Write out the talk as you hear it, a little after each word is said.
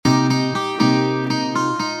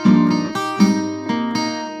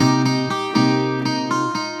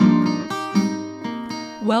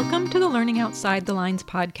Welcome to the Learning Outside the Lines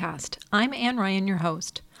podcast. I'm Ann Ryan, your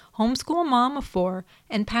host, homeschool mom of 4,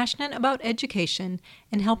 and passionate about education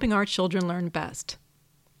and helping our children learn best.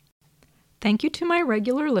 Thank you to my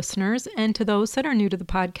regular listeners and to those that are new to the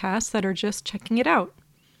podcast that are just checking it out.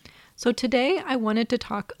 So today I wanted to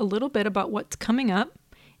talk a little bit about what's coming up.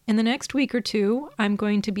 In the next week or two, I'm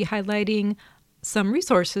going to be highlighting some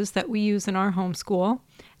resources that we use in our homeschool,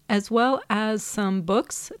 as well as some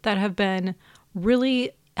books that have been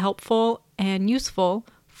really helpful and useful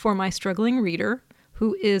for my struggling reader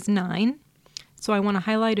who is 9. So I want to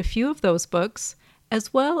highlight a few of those books,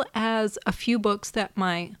 as well as a few books that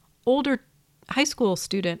my older high school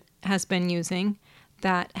student has been using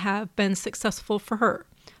that have been successful for her.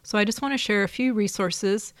 So I just want to share a few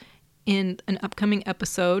resources in an upcoming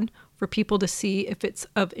episode for people to see if it's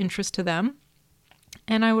of interest to them.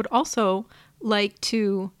 And I would also like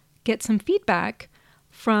to get some feedback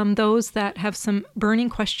from those that have some burning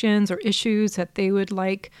questions or issues that they would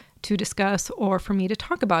like to discuss or for me to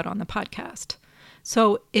talk about on the podcast.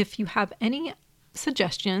 So if you have any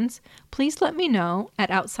suggestions, please let me know at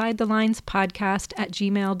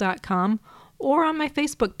outsidethelinespodcast@gmail.com or on my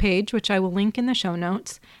Facebook page, which I will link in the show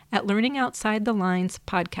notes, at Learning Outside the Lines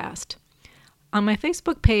Podcast. On my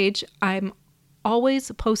Facebook page, I'm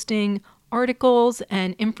always posting articles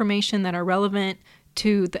and information that are relevant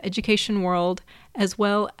to the education world, as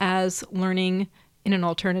well as learning in an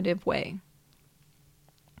alternative way.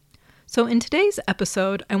 So in today's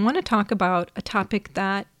episode, I want to talk about a topic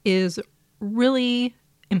that is really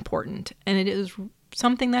important, and it is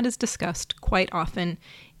something that is discussed quite often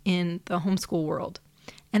in the homeschool world,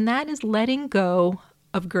 and that is letting go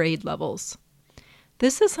of grade levels.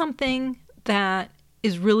 This is something that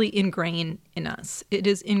is really ingrained in us. It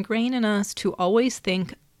is ingrained in us to always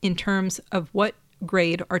think in terms of what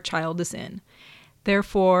grade our child is in.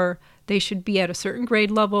 Therefore, they should be at a certain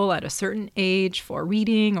grade level at a certain age for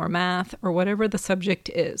reading or math or whatever the subject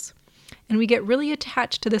is. And we get really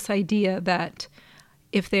attached to this idea that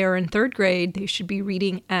if they are in 3rd grade, they should be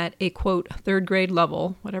reading at a, quote, 3rd grade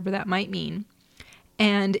level, whatever that might mean.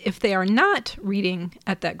 And if they are not reading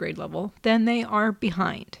at that grade level, then they are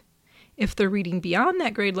behind. If they're reading beyond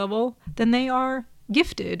that grade level, then they are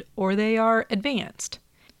gifted or they are advanced.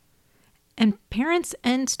 And parents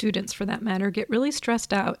and students, for that matter, get really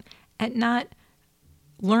stressed out at not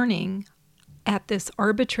learning at this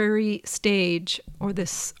arbitrary stage or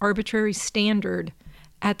this arbitrary standard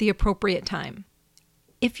at the appropriate time.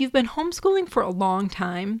 If you've been homeschooling for a long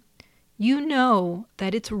time, you know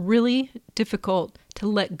that it's really difficult to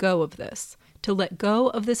let go of this, to let go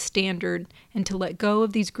of this standard and to let go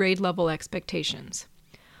of these grade level expectations.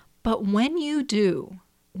 But when you do,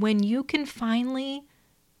 when you can finally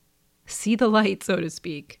see the light, so to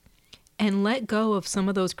speak, and let go of some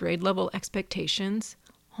of those grade level expectations,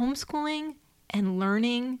 homeschooling and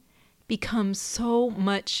learning becomes so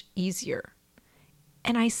much easier.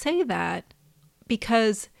 And I say that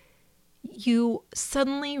because you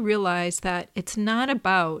suddenly realize that it's not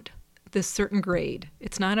about this certain grade.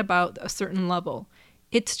 It's not about a certain level.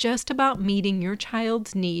 It's just about meeting your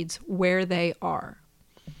child's needs where they are.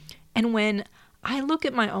 And when I look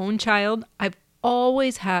at my own child, I've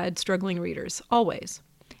always had struggling readers, always.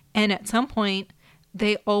 And at some point,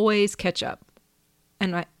 they always catch up.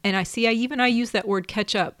 And I use that word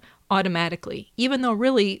catch up automatically, even though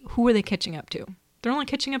really, who are they catching up to? They're only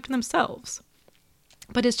catching up to themselves.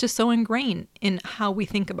 But it's just so ingrained in how we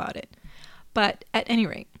think about it. But at any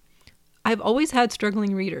rate, I've always had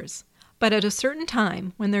struggling readers. But at a certain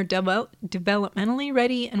time, when they're developmentally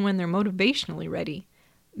ready and when they're motivationally ready,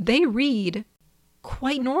 they read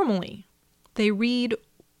quite normally. They read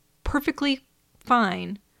perfectly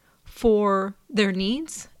fine for their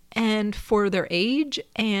needs and for their age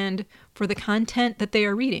and for the content that they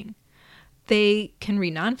are reading. They can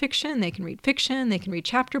read nonfiction, they can read fiction, they can read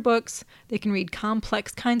chapter books, they can read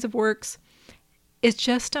complex kinds of works. It's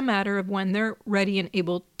just a matter of when they're ready and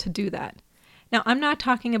able to do that. Now, I'm not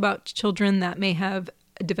talking about children that may have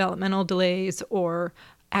developmental delays or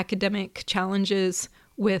academic challenges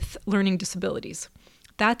with learning disabilities.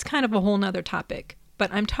 That's kind of a whole nother topic,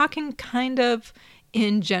 but I'm talking kind of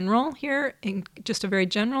in general here, in just a very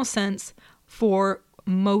general sense for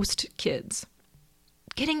most kids.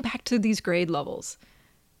 Getting back to these grade levels,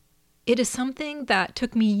 it is something that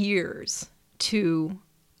took me years to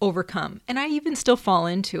overcome, and I even still fall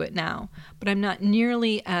into it now, but I'm not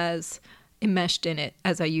nearly as enmeshed in it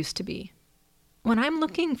as I used to be. When I'm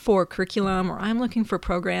looking for curriculum or I'm looking for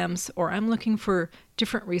programs or I'm looking for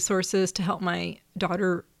different resources to help my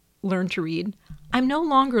daughter learn to read, I'm no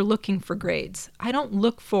longer looking for grades. I don't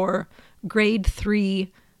look for grade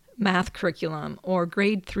 3 math curriculum or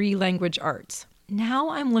grade 3 language arts. Now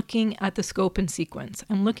I'm looking at the scope and sequence.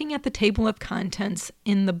 I'm looking at the table of contents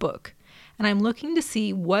in the book, and I'm looking to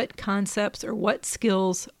see what concepts or what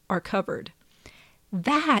skills are covered.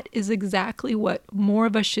 That is exactly what more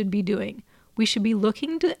of us should be doing. We should be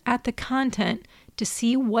looking at the content to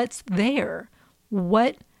see what's there,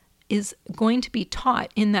 what is going to be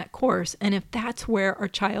taught in that course, and if that's where our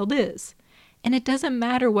child is. And it doesn't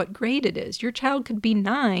matter what grade it is. Your child could be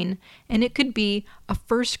 9 and it could be a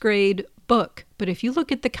first grade book. But if you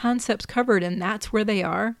look at the concepts covered and that's where they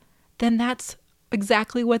are, then that's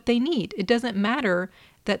exactly what they need. It doesn't matter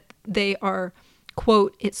that they are,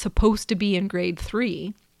 quote, it's supposed to be in grade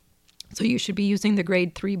 3. So you should be using the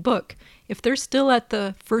grade 3 book. If they're still at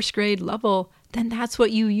the first grade level, then that's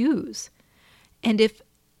what you use. And if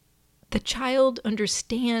the child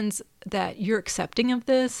understands that you're accepting of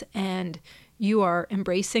this and you are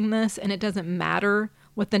embracing this and it doesn't matter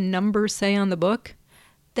what the numbers say on the book,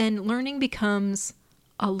 then learning becomes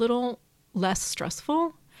a little less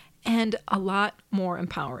stressful and a lot more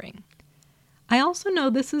empowering. I also know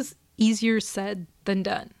this is easier said than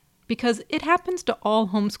done because it happens to all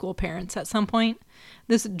homeschool parents at some point.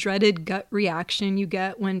 This dreaded gut reaction you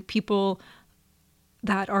get when people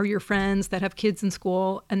that are your friends that have kids in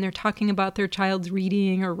school and they're talking about their child's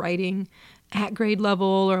reading or writing at grade level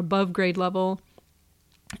or above grade level,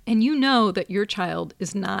 and you know that your child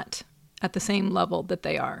is not at the same level that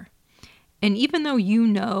they are. And even though you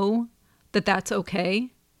know that that's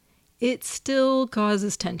okay, it still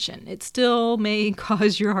causes tension. It still may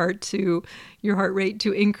cause your heart rate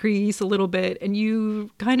to increase a little bit, and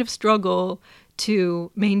you kind of struggle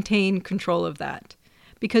to maintain control of that.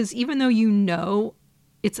 Because even though you know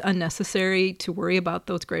it's unnecessary to worry about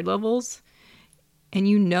those grade levels, and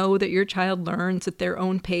you know that your child learns at their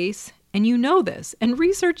own pace, and you know this, and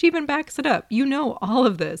research even backs it up. You know all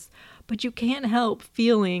of this, but you can't help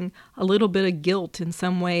feeling a little bit of guilt in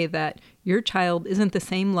some way that your child isn't the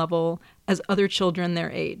same level as other children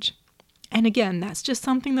their age. And again, that's just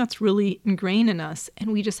something that's really ingrained in us,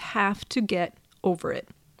 and we just have to get over it.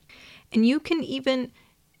 And you can even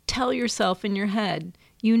tell yourself in your head,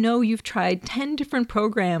 you know you've tried 10 different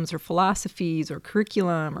programs or philosophies or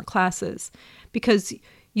curriculum or classes because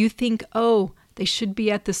you think, oh, they should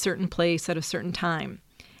be at this certain place at a certain time.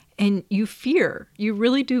 And you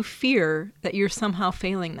really do fear that you're somehow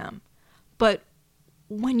failing them. But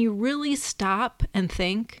when you really stop and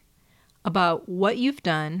think about what you've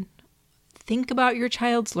done, think about your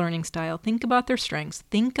child's learning style, think about their strengths,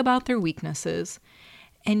 think about their weaknesses,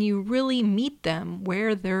 and you really meet them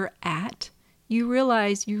where they're at, you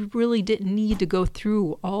realize you really didn't need to go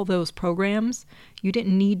through all those programs. You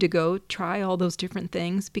didn't need to go try all those different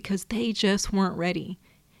things because they just weren't ready.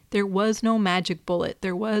 There was no magic bullet.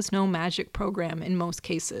 There was no magic program in most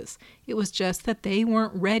cases. It was just that they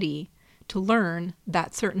weren't ready to learn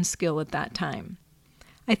that certain skill at that time.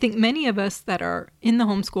 I think many of us that are in the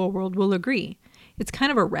homeschool world will agree. It's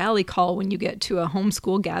kind of a rally call when you get to a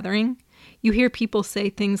homeschool gathering. You hear people say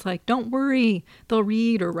things like, don't worry, they'll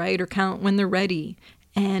read or write or count when they're ready.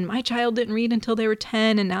 And my child didn't read until they were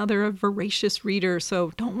 10 and now they're a voracious reader,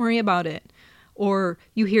 so don't worry about it. Or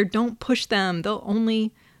you hear, don't push them. They'll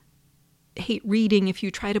only hate reading if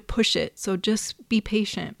you try to push it, so just be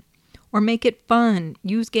patient. Or make it fun.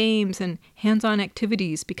 Use games and hands-on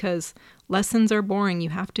activities because lessons are boring. You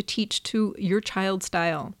have to teach to your child's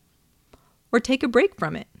style. Or take a break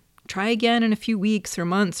from it. Try again in a few weeks or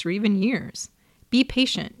months or even years. Be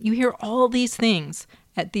patient. You hear all these things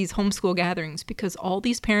at these homeschool gatherings because all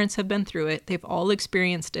these parents have been through it. They've all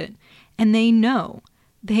experienced it. And they know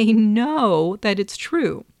that it's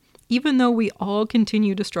true. Even though we all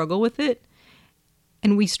continue to struggle with it,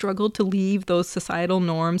 and we struggle to leave those societal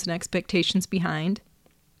norms and expectations behind,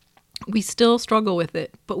 we still struggle with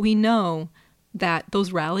it. But we know that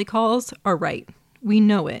those rally calls are right. We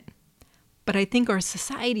know it. But I think our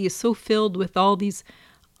society is so filled with all these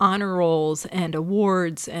honor rolls and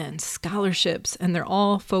awards and scholarships, and they're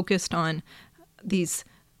all focused on these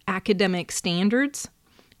academic standards.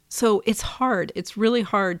 So it's hard. It's really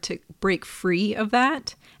hard to break free of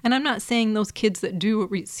that. And I'm not saying those kids that do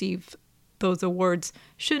receive those awards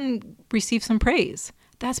shouldn't receive some praise.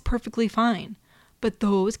 That's perfectly fine. But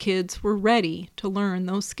those kids were ready to learn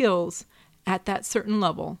those skills at that certain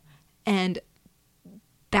level. And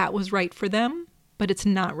that was right for them, but it's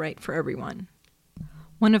not right for everyone.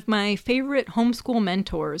 One of my favorite homeschool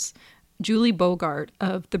mentors, Julie Bogart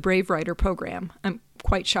of the Brave Writer program. I'm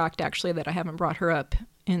quite shocked, actually, that I haven't brought her up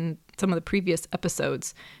in some of the previous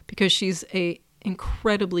episodes because she's an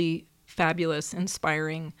incredibly fabulous,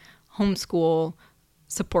 inspiring homeschool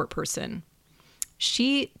support person.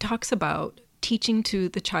 she talks about teaching to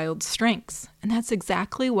the child's strengths. And that's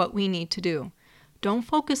exactly what we need to do. Don't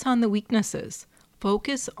focus on the weaknesses.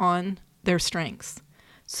 Focus on their strengths.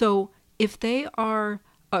 So if they are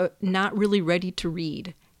not really ready to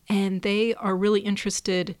read and they are really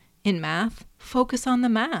interested in math, focus on the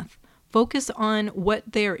math. Focus on what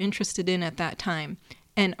they are interested in at that time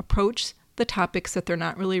and approach the topics that they're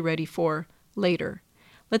not really ready for later.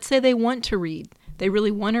 Let's say they want to read. They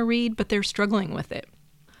really want to read, but they're struggling with it.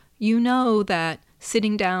 You know that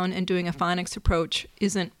sitting down and doing a phonics approach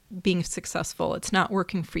isn't being successful. It's not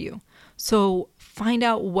working for you. So find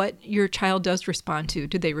out what your child does respond to.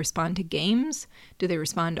 Do they respond to games? Do they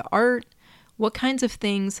respond to art? What kinds of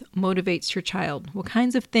things motivates your child? What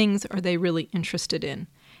kinds of things are they really interested in?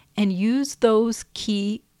 And use those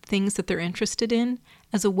key things that they're interested in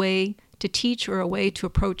as a way to teach or a way to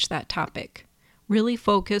approach that topic. Really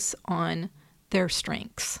focus on their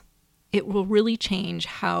strengths. It will really change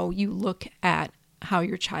how you look at how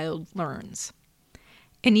your child learns.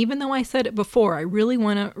 And even though I said it before, I really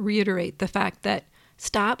want to reiterate the fact that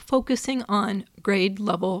stop focusing on grade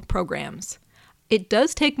level programs. It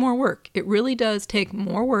does take more work. It really does take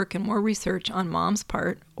more work and more research on mom's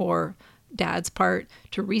part or dad's part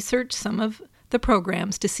to research some of the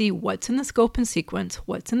programs to see what's in the scope and sequence,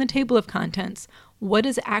 what's in the table of contents, what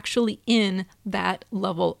is actually in that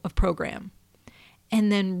level of program.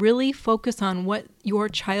 And then really focus on what your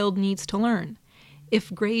child needs to learn.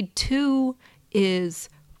 If grade 2 is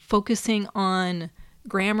focusing on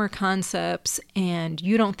grammar concepts and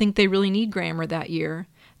you don't think they really need grammar that year,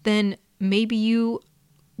 then maybe you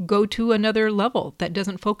go to another level that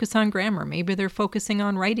doesn't focus on grammar. Maybe they're focusing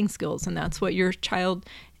on writing skills, and that's what your child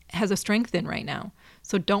has a strength in right now.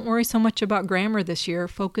 So don't worry so much about grammar this year.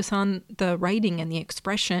 Focus on the writing and the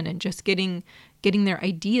expression and just getting their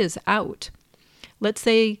ideas out. Let's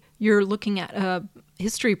say you're looking at a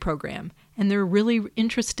history program and they're really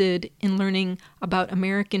interested in learning about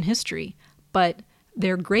American history, but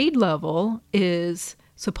their grade level is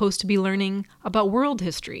supposed to be learning about world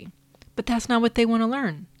history. But that's not what they want to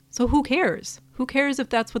learn. So who cares? Who cares if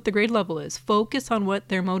that's what the grade level is? Focus on what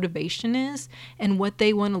their motivation is and what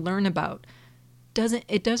they want to learn about.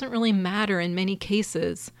 It doesn't really matter in many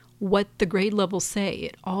cases what the grade levels say.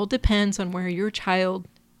 It all depends on where your child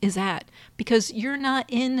is at, because you're not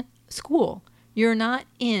in school. You're not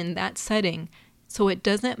in that setting. So it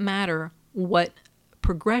doesn't matter what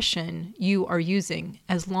progression you are using,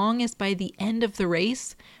 as long as by the end of the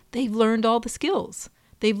race, they've learned all the skills.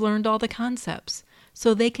 They've learned all the concepts,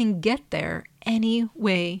 so they can get there any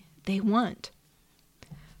way they want.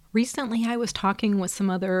 Recently, I was talking with some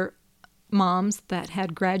other moms that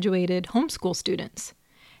had graduated homeschool students,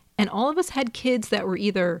 and all of us had kids that were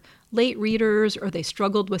either late readers or they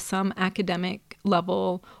struggled with some academic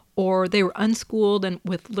level, or they were unschooled and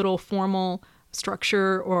with little formal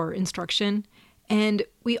structure or instruction. And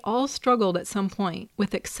we all struggled at some point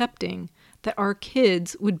with accepting that our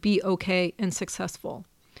kids would be okay and successful.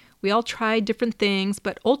 We all tried different things,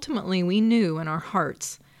 but ultimately we knew in our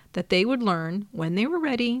hearts that they would learn when they were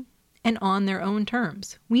ready and on their own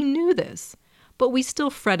terms. We knew this, but we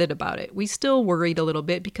still fretted about it. We still worried a little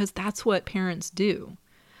bit because that's what parents do.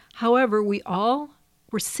 However, we all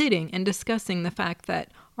were sitting and discussing the fact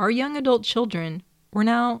that our young adult children were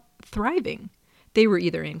now thriving. They were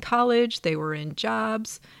either in college, they were in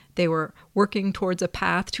jobs, they were working towards a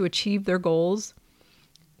path to achieve their goals.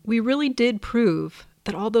 We really did prove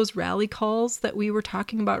that all those rally calls that we were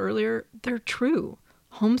talking about earlier, they're true.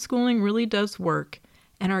 Homeschooling really does work,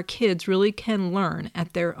 and our kids really can learn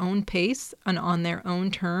at their own pace and on their own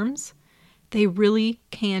terms. They really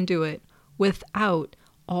can do it without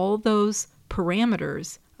all those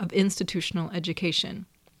parameters of institutional education.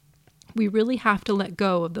 We really have to let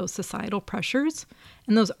go of those societal pressures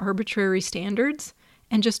and those arbitrary standards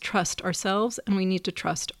and just trust ourselves, and we need to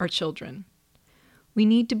trust our children. We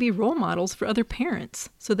need to be role models for other parents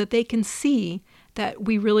so that they can see that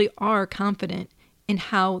we really are confident in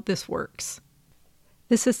how this works.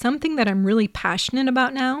 This is something that I'm really passionate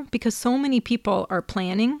about now because so many people are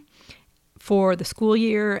planning for the school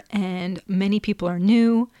year and many people are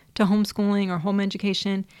new to homeschooling or home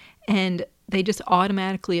education, and they just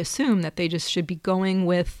automatically assume that they just should be going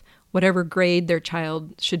with whatever grade their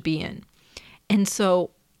child should be in. And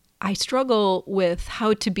so I struggle with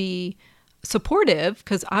how to be supportive,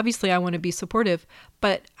 because obviously I want to be supportive,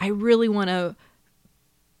 but I really want to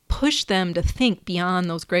push them to think beyond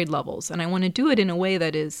those grade levels. And I want to do it in a way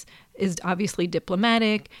that is obviously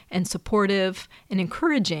diplomatic and supportive and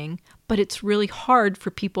encouraging, but it's really hard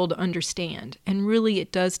for people to understand. And really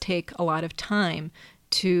it does take a lot of time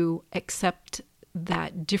to accept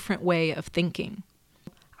that different way of thinking.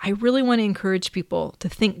 I really want to encourage people to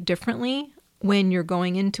think differently when you're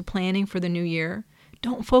going into planning for the new year.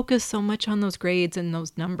 Don't focus so much on those grades and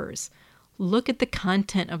those numbers. Look at the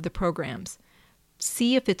content of the programs.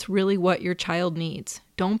 See if it's really what your child needs.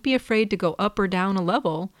 Don't be afraid to go up or down a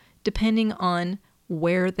level depending on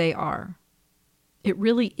where they are. It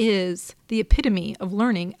really is the epitome of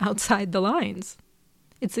learning outside the lines.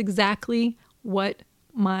 It's exactly what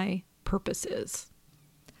my purpose is.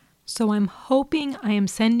 So I'm hoping I am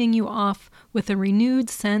sending you off with a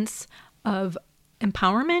renewed sense of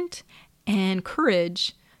empowerment and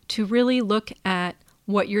courage to really look at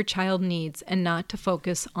what your child needs and not to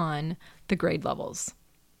focus on the grade levels.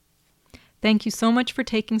 Thank you so much for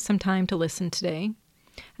taking some time to listen today,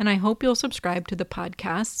 and I hope you'll subscribe to the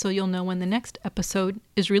podcast so you'll know when the next episode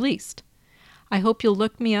is released. I hope you'll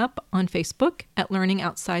look me up on Facebook at Learning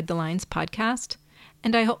Outside the Lines Podcast,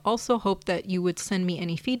 and I also hope that you would send me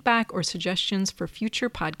any feedback or suggestions for future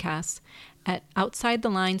podcasts at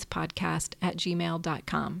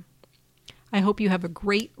outsidethelinespodcast@gmail.com. I hope you have a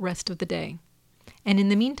great rest of the day. And in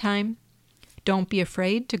the meantime, don't be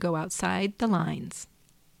afraid to go outside the lines.